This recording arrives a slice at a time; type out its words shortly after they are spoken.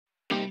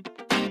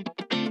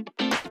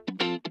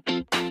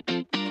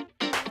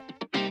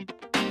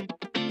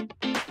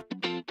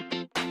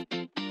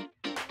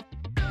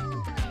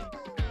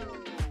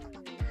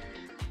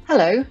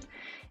Hello.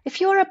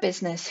 If you're a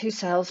business who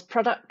sells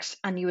products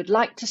and you would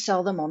like to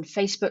sell them on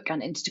Facebook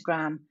and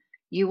Instagram,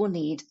 you will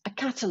need a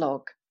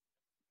catalogue.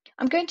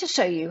 I'm going to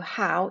show you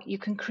how you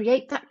can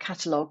create that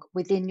catalogue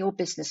within your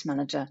business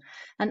manager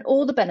and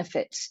all the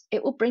benefits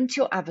it will bring to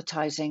your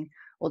advertising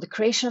or the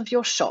creation of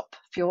your shop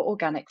for your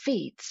organic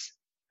feeds.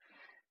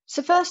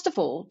 So first of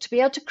all, to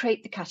be able to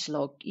create the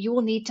catalogue, you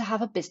will need to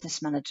have a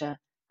business manager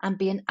and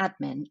be an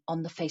admin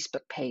on the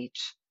Facebook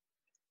page.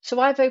 So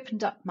I've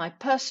opened up my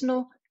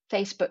personal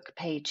Facebook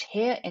page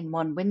here in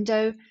one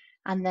window,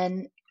 and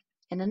then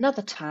in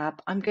another tab,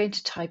 I'm going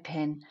to type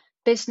in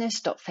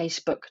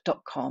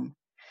business.facebook.com.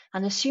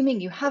 And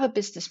assuming you have a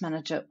business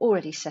manager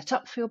already set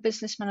up for your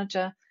business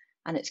manager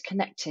and it's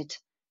connected,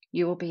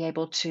 you will be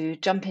able to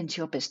jump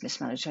into your business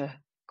manager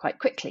quite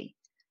quickly.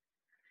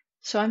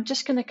 So I'm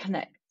just going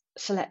to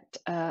select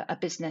a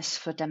business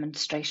for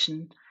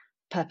demonstration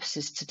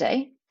purposes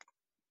today.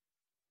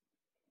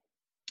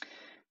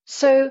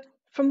 So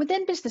from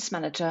within Business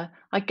Manager,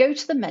 I go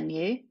to the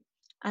menu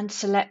and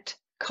select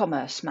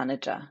Commerce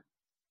Manager.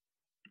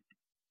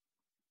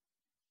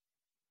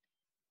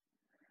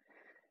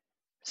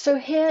 So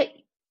here,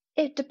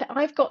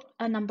 I've got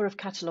a number of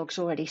catalogues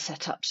already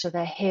set up, so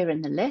they're here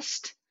in the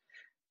list.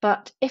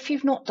 But if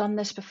you've not done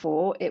this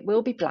before, it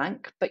will be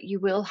blank, but you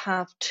will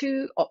have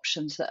two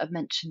options that are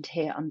mentioned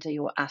here under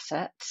your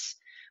assets.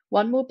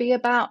 One will be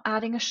about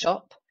adding a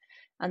shop,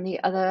 and the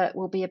other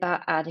will be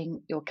about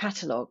adding your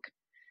catalogue.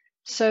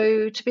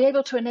 So to be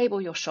able to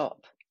enable your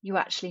shop, you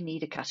actually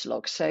need a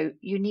catalogue. So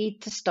you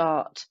need to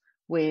start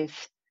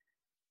with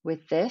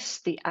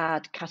this, the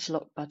Add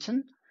Catalogue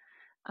button.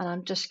 And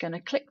I'm just going to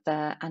click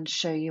there and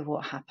show you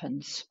what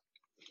happens.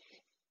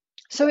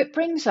 So it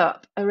brings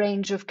up a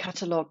range of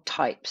catalogue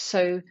types.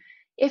 So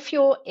if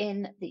you're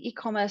in the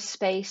e-commerce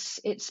space,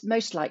 it's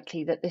most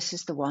likely that this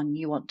is the one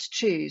you want to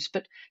choose.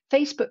 But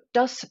Facebook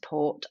does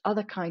support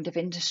other kind of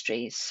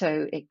industries.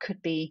 So it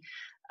could be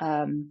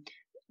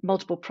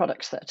multiple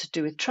products that are to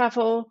do with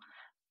travel,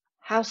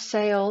 house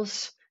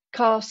sales,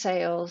 car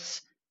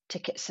sales,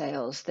 ticket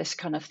sales, this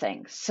kind of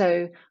thing.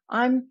 So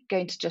I'm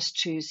going to just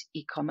choose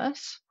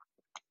e-commerce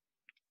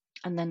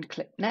and then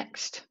click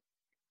next.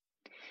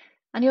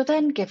 And you're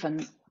then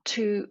given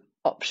two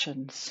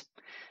options.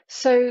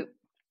 So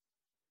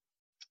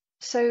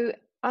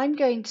I'm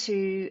going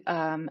to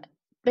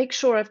make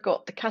sure I've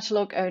got the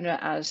catalogue owner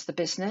as the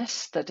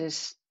business, that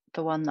is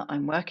the one that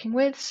I'm working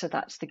with. So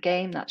that's the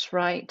game, that's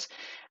right.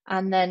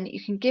 And then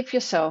you can give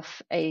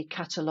yourself a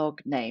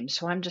catalogue name.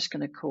 So I'm just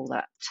going to call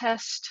that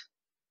test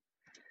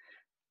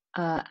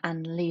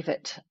and leave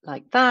it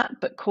like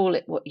that, but call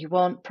it what you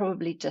want,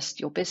 probably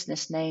just your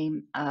business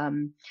name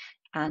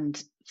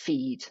and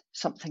feed,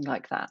 something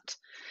like that.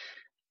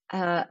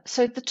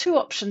 So the two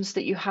options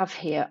that you have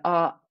here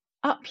are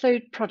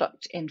upload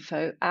product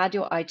info, add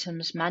your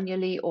items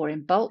manually or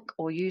in bulk,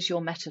 or use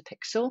your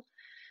metapixel.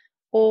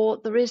 Or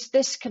there is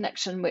this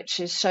connection,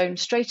 which is shown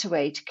straight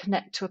away to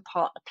connect to a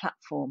partner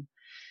platform.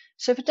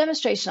 So for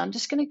demonstration, I'm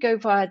just going to go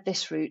via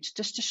this route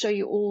just to show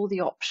you all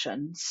the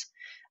options.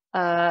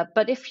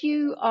 But if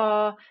you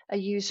are a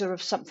user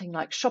of something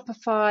like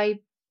Shopify,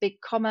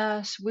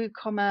 BigCommerce,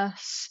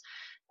 WooCommerce,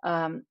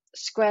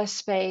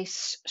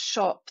 Squarespace,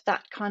 Shop,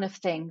 that kind of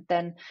thing,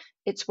 then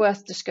it's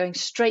worth just going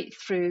straight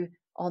through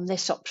on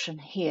this option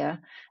here,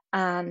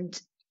 and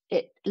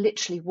it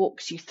literally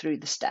walks you through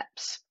the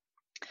steps.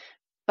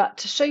 But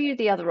to show you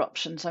the other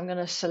options, I'm going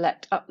to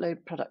select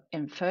Upload Product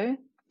Info,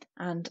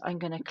 and I'm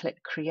going to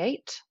click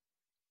Create.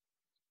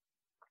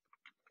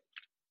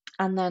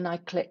 And then I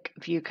click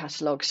View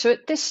Catalogue. So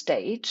at this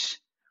stage,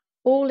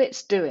 all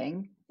it's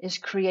doing is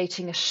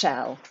creating a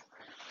shell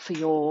for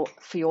your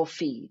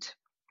feed.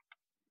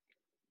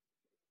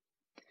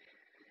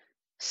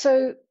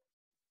 So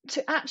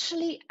to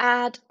actually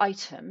add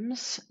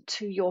items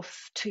to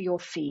your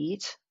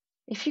feed,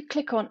 if you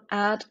click on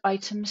Add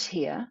Items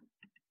here,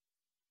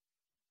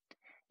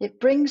 it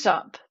brings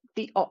up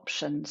the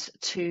options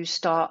to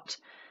start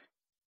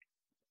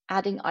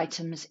adding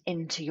items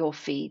into your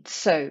feed.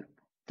 So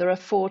there are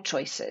 4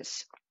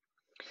 choices.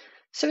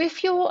 So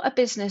if you're a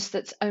business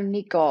that's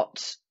only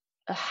got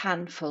a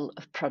handful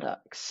of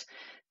products,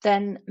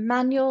 then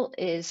manual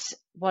is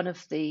one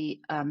of the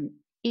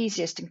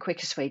easiest and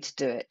quickest way to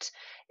do it.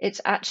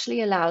 It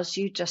actually allows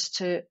you just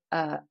to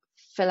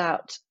fill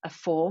out a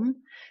form,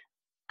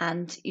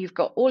 and you've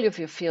got all of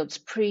your fields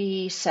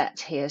pre-set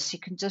here, so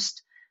you can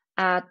just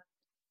add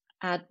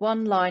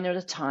one line at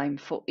a time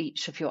for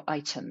each of your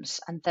items,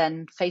 and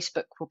then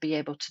Facebook will be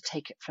able to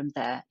take it from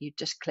there. You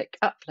just click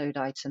upload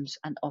items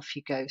and off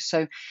you go.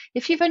 So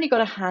if you've only got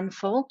a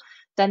handful,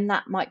 then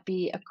that might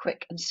be a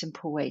quick and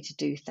simple way to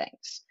do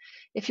things.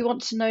 If you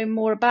want to know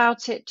more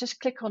about it, just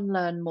click on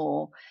learn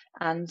more,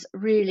 and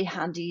really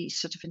handy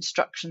sort of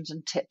instructions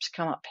and tips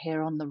come up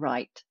here on the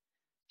right.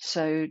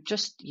 So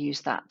just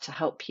use that to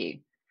help you.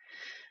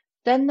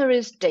 Then there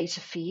is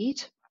data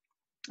feed,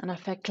 and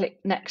if I click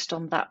next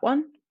on that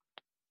one,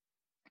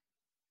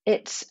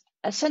 it's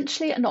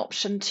essentially an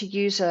option to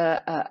use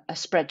a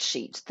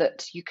spreadsheet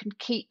that you can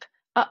keep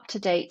up to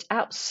date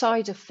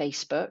outside of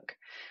Facebook,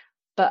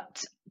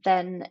 but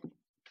then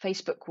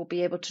Facebook will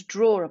be able to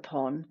draw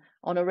upon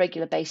on a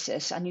regular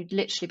basis, and you'd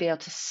literally be able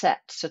to set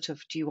sort of,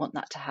 do you want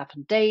that to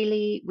happen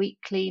daily,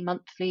 weekly,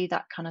 monthly,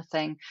 that kind of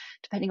thing,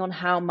 depending on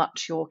how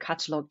much your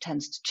catalogue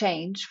tends to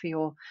change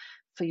for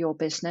your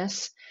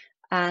business.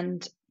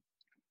 And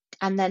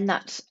then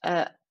that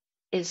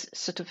is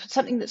sort of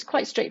something that's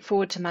quite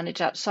straightforward to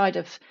manage outside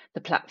of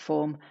the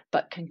platform,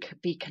 but can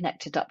be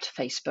connected up to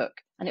Facebook.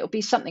 And it will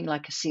be something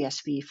like a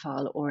CSV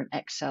file or an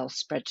Excel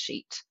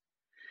spreadsheet.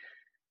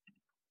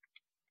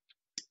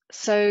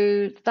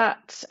 So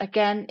that,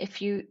 again,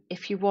 if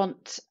you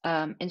want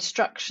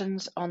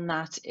instructions on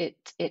that,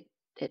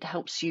 it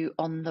helps you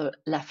on the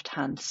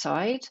left-hand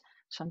side.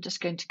 So I'm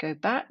just going to go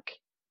back,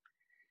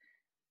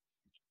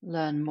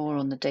 learn more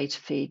on the data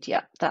feed.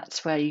 Yeah,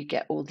 that's where you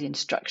get all the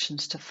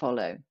instructions to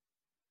follow.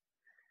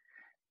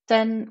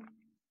 Then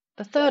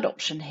the third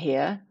option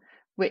here,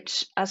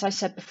 which, as I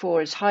said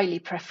before, is highly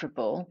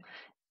preferable,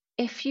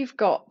 if you've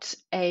got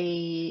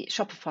a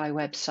Shopify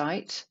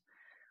website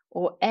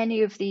or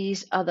any of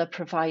these other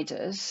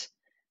providers,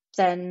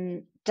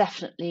 then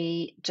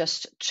definitely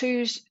just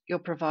choose your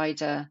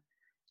provider,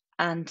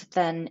 and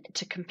then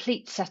to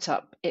complete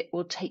setup, it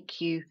will take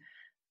you,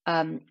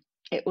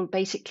 it will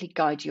basically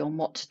guide you on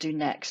what to do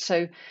next.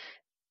 So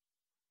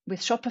with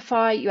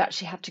Shopify, you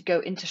actually have to go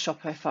into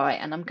Shopify,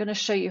 and I'm going to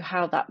show you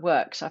how that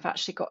works. I've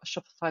actually got a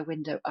Shopify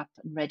window up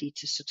and ready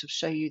to sort of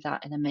show you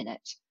that in a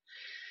minute.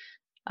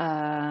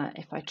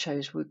 If I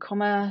chose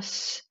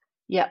WooCommerce,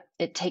 yeah,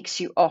 it takes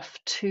you off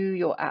to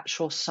your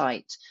actual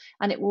site,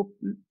 and it will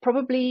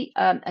probably,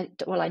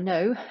 well, I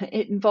know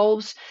it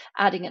involves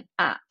adding an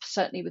app.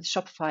 Certainly with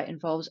Shopify, it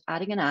involves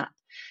adding an app,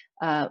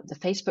 the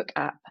Facebook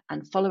app,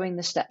 and following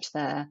the steps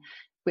there,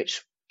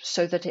 which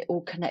so that it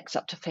all connects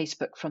up to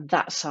Facebook from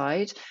that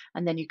side.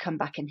 And then you come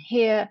back in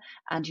here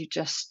and you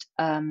just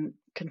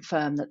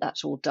confirm that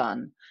that's all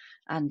done,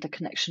 and the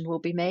connection will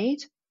be made.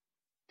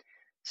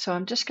 So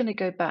I'm just going to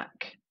go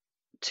back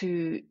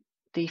to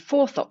the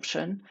fourth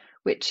option,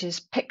 which is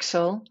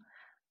Pixel.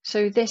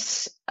 So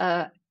this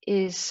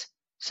is,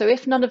 so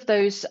if none of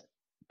those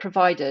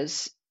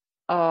providers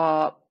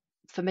are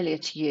familiar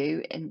to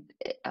you,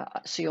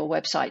 so your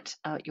website,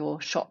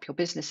 your shop, your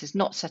business is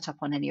not set up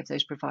on any of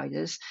those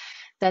providers,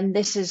 then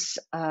this is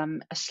a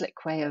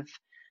slick way of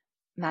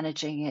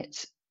managing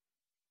it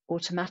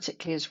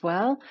automatically as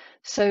well.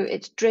 So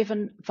it's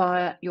driven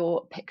via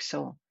your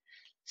Pixel.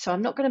 So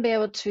I'm not going to be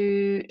able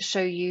to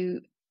show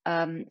you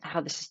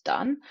how this is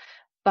done,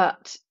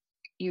 but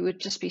you would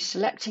just be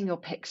selecting your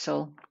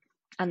Pixel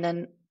and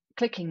then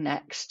clicking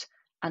next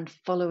and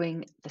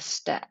following the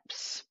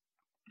steps.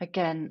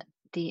 Again,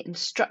 the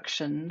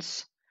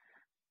instructions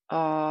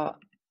are,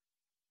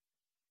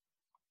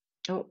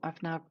 oh,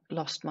 I've now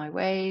lost my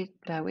way.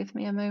 Bear with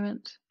me a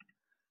moment.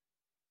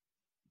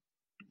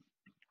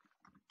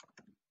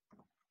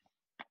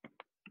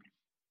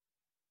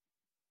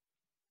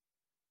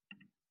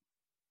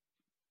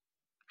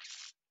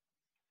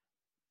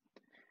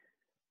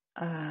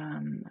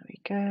 There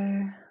we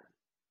go.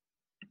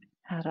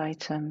 Add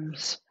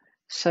items.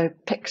 So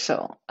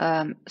Pixel.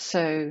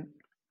 So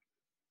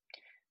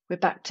we're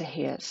back to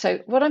here. So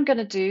what I'm going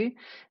to do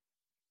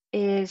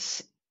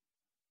is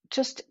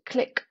just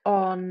click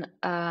on,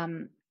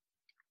 I'm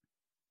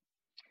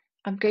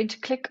going to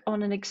click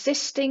on an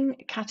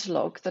existing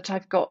catalogue that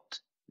I've got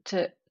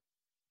to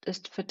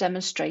just for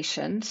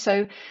demonstration.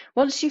 So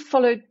once you've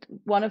followed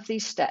one of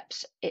these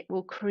steps, it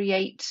will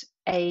create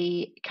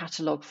a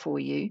catalogue for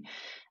you.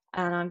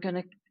 And I'm going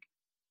to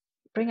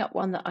bring up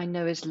one that I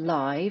know is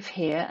live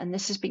here, and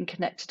this has been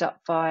connected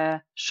up via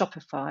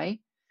Shopify.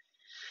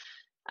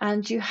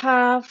 And you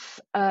have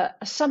a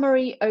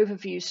summary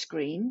overview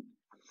screen,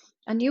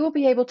 and you will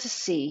be able to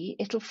see,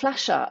 it'll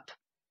flash up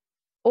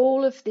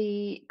all of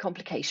the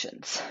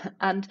complications.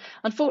 And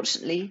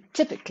unfortunately,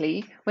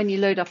 typically, when you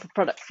load up a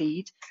product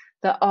feed,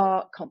 there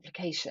are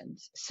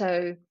complications.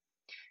 So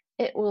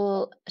it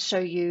will show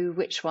you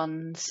which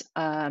ones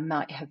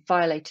might have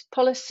violated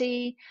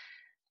policy,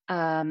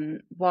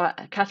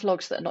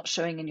 catalogs that are not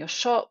showing in your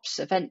shops,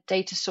 event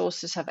data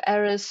sources have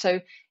errors.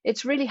 So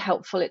it's really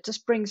helpful. It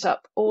just brings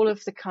up all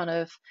of the kind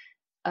of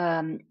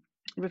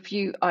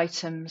review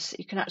items.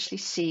 You can actually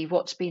see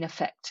what's been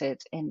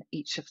affected in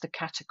each of the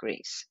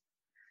categories.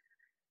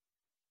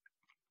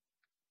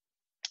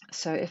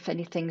 So if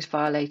anything's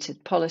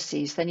violated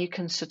policies, then you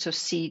can sort of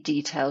see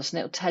details and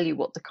it'll tell you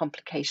what the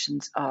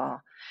complications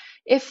are.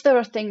 If there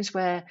are things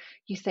where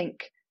you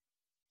think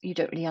you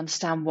don't really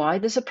understand why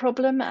there's a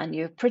problem and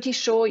you're pretty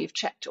sure you've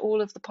checked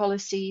all of the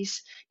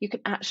policies, you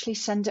can actually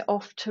send it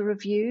off to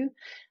review.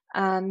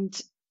 And,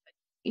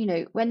 you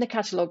know, when the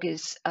catalogue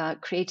is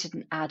created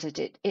and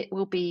added, it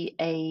will be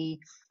a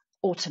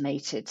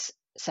automated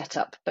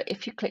setup. But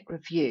if you click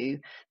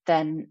review,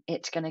 then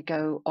it's going to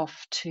go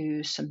off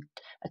to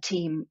a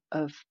team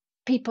of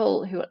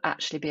people who will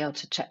actually be able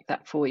to check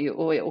that for you,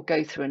 or it will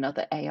go through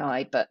another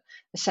AI. But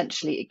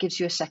essentially, it gives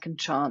you a second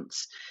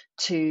chance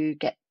to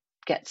get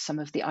some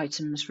of the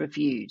items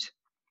reviewed.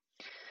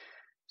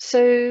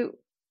 So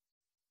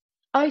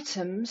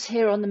Items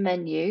here on the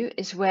menu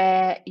is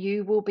where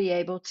you will be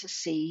able to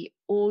see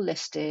all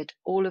listed,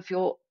 all of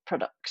your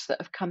products that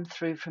have come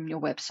through from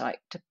your website,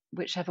 to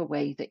whichever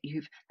way that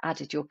you've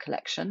added your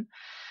collection,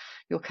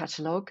 your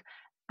catalogue.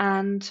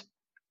 And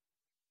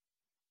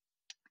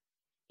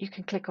you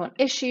can click on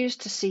issues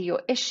to see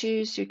your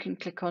issues. You can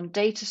click on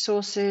data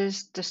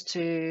sources just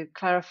to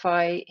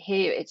clarify.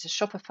 Here it's a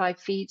Shopify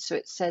feed, so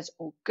it says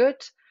all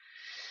good.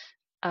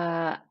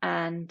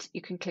 And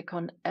you can click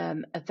on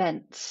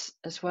events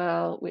as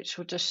well, which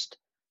will just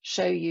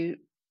show you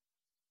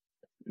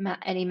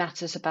any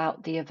matters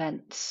about the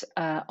events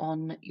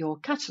on your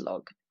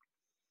catalogue.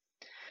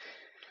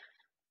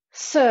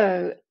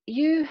 So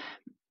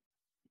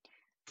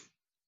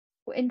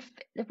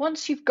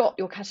once you've got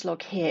your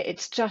catalogue here,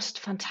 it's just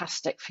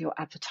fantastic for your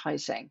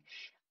advertising.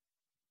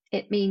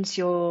 It means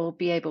you'll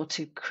be able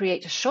to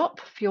create a shop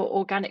for your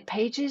organic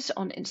pages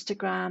on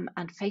Instagram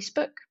and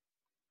Facebook.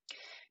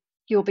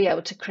 You'll be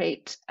able to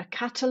create a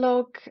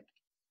catalogue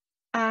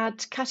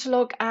ads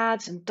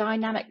and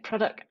dynamic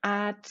product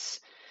ads,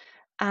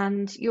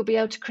 and you'll be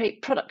able to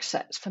create product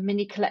sets for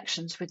mini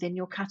collections within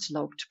your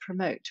catalogue to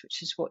promote,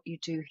 which is what you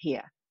do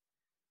here.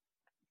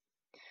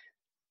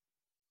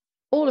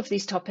 All of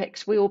these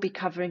topics we will be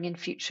covering in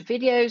future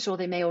videos, or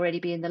they may already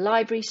be in the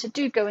library, so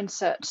do go and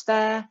search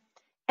there.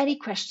 Any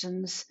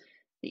questions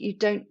that you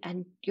don't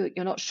and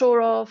you're not sure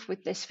of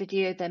with this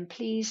video, then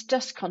please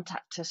just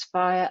contact us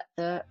via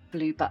the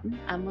blue button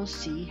and we'll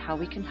see how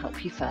we can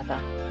help you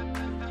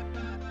further.